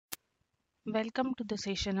Welcome to the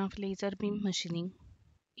session of laser beam machining,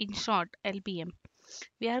 in short LBM.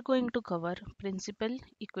 We are going to cover principal,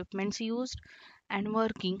 equipments used and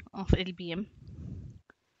working of LBM.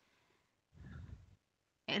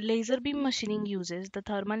 Laser beam machining uses the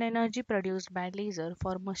thermal energy produced by laser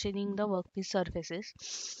for machining the workpiece surfaces.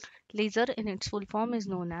 Laser in its full form is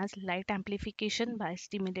known as light amplification by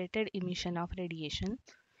stimulated emission of radiation.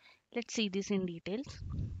 Let's see this in details.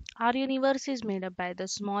 Our universe is made up by the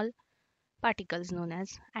small particles known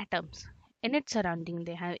as atoms. In its surrounding,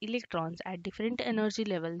 they have electrons at different energy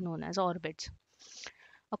level known as orbits.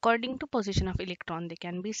 According to position of electron, they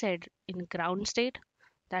can be said in ground state,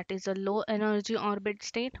 that is a low energy orbit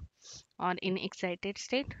state, or in excited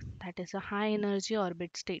state, that is a high energy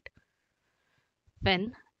orbit state.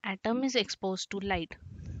 When atom is exposed to light,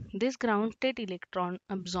 this ground state electron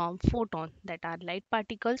absorb photon that are light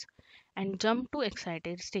particles and jump to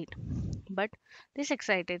excited state. But this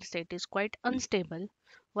excited state is quite unstable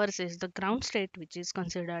versus the ground state which is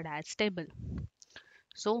considered as stable.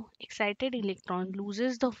 So excited electron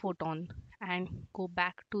loses the photon and go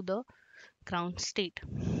back to the ground state.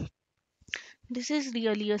 This is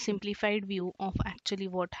really a simplified view of actually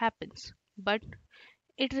what happens, but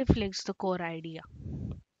it reflects the core idea.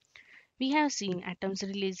 We have seen atoms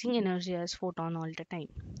releasing energy as photon all the time.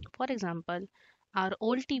 For example, our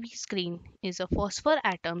old TV screen is a phosphor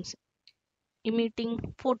atoms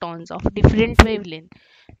emitting photons of different wavelength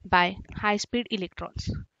by high-speed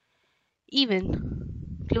electrons.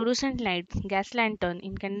 Even fluorescent light gas lantern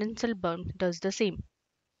incandescent bulb does the same.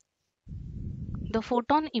 The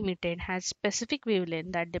photon emitted has specific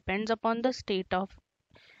wavelength that depends upon the state of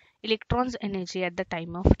electron's energy at the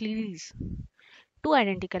time of release. Two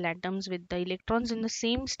identical atoms with the electrons in the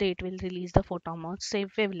same state will release the photon of same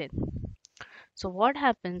wavelength. So what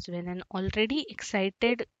happens when an already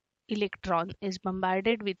excited electron is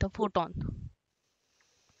bombarded with a photon?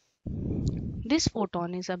 This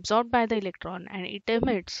photon is absorbed by the electron and it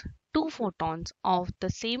emits two photons of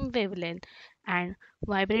the same wavelength and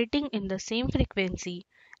vibrating in the same frequency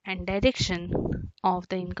and direction of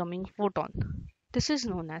the incoming photon. This is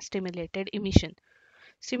known as stimulated emission.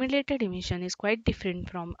 Stimulated emission is quite different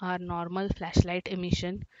from our normal flashlight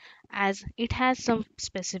emission as it has some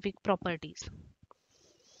specific properties.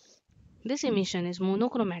 This emission is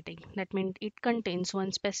monochromatic, that means it contains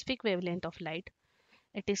one specific wavelength of light.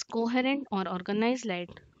 It is coherent or organized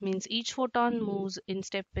light, means each photon moves in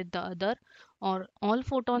step with the other or all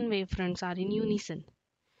photon wavefronts are in unison.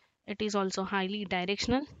 It is also highly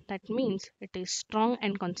directional, that means it is strong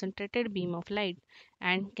and concentrated beam of light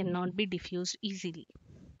and cannot be diffused easily.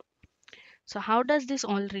 So how does this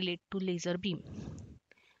all relate to laser beam?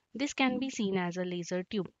 This can be seen as a laser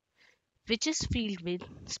tube, which is filled with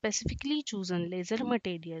specifically chosen laser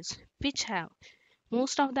materials which have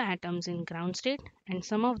most of the atoms in ground state and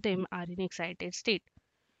some of them are in excited state.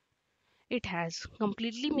 It has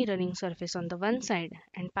completely mirroring surface on the one side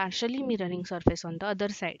and partially mirroring surface on the other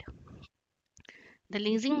side. The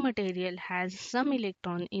lasing material has some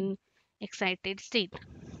electron in excited state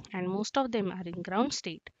and most of them are in ground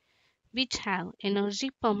state, which have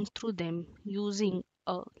energy pumped through them using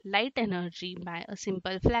a light energy by a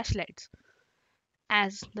simple flashlights.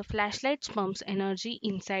 As the flashlights pumps energy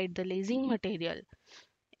inside the lasing material,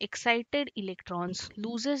 excited electrons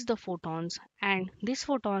loses the photons and these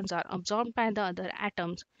photons are absorbed by the other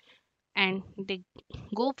atoms and they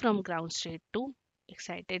go from ground state to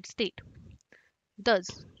excited state.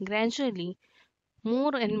 Thus, gradually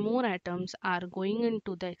more and more atoms are going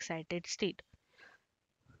into the excited state.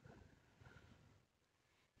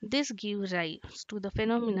 This gives rise to the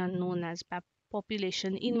phenomenon known as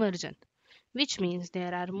population inversion, which means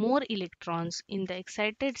there are more electrons in the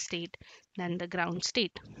excited state than the ground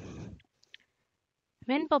state.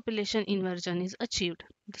 When population inversion is achieved,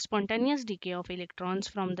 the spontaneous decay of electrons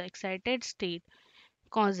from the excited state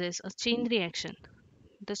causes a chain reaction.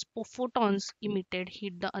 The photons emitted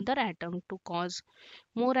hit the other atom to cause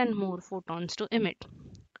more and more photons to emit.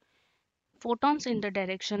 Photons in the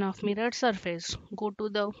direction of mirrored surface go to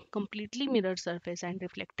the completely mirrored surface and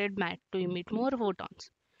reflected back to emit more photons.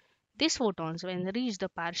 These photons, when reach the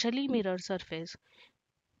partially mirrored surface,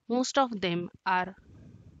 most of them are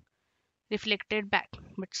reflected back,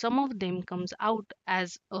 but some of them comes out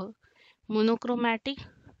as a monochromatic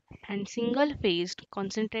and single-phased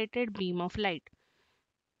concentrated beam of light.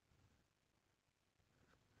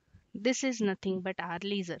 This is nothing but our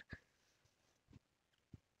laser.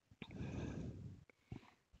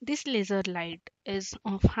 This laser light is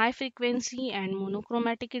of high frequency and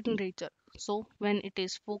monochromatic in nature. So when it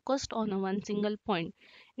is focused on a one single point,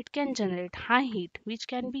 it can generate high heat which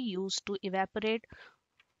can be used to evaporate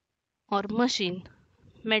or machine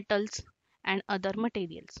metals and other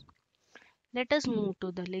materials. Let us move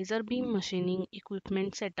to the laser beam machining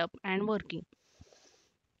equipment setup and working.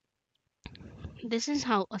 This is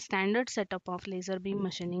how a standard setup of laser beam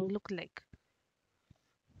machining look like.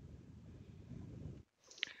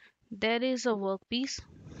 There is a workpiece,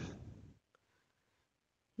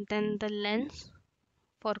 then the lens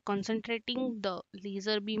for concentrating the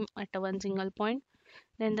laser beam at a one single point,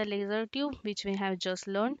 then the laser tube which we have just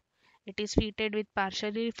learned. It is fitted with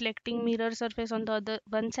partially reflecting mirror surface on the other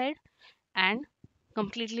one side and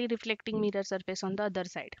completely reflecting mirror surface on the other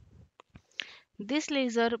side. These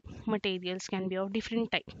laser materials can be of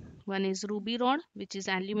different type. One is ruby rod, which is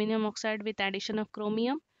aluminum oxide with addition of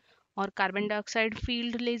chromium, or carbon dioxide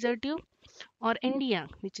field laser tube, or Nd:YAG,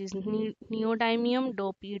 which is neodymium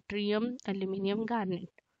doped yttrium aluminum garnet.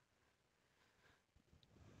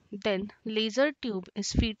 Then laser tube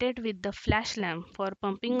is fitted with the flash lamp for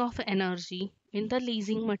pumping of energy in the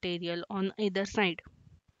lasing material on either side.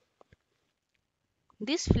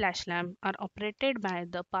 These flash lamps are operated by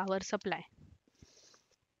the power supply.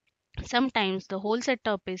 Sometimes the whole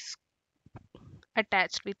setup is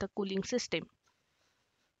attached with a cooling system.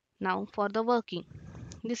 Now for the working.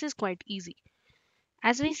 This is quite easy.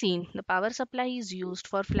 As we seen, the power supply is used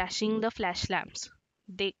for flashing the flash lamps.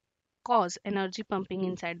 They cause energy pumping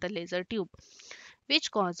inside the laser tube, which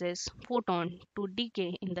causes photon to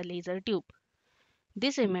decay in the laser tube.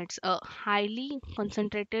 This emits a highly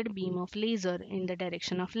concentrated beam of laser in the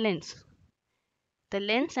direction of lens. The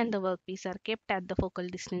lens and the workpiece are kept at the focal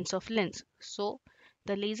distance of lens, so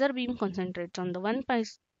the laser beam concentrates on the one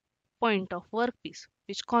point of workpiece,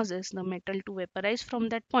 which causes the metal to vaporize from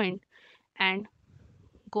that point and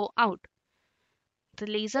go out. The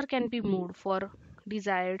laser can be moved for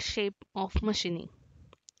desired shape of machining.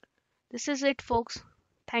 This is it, folks.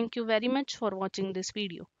 Thank you very much for watching this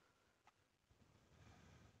video.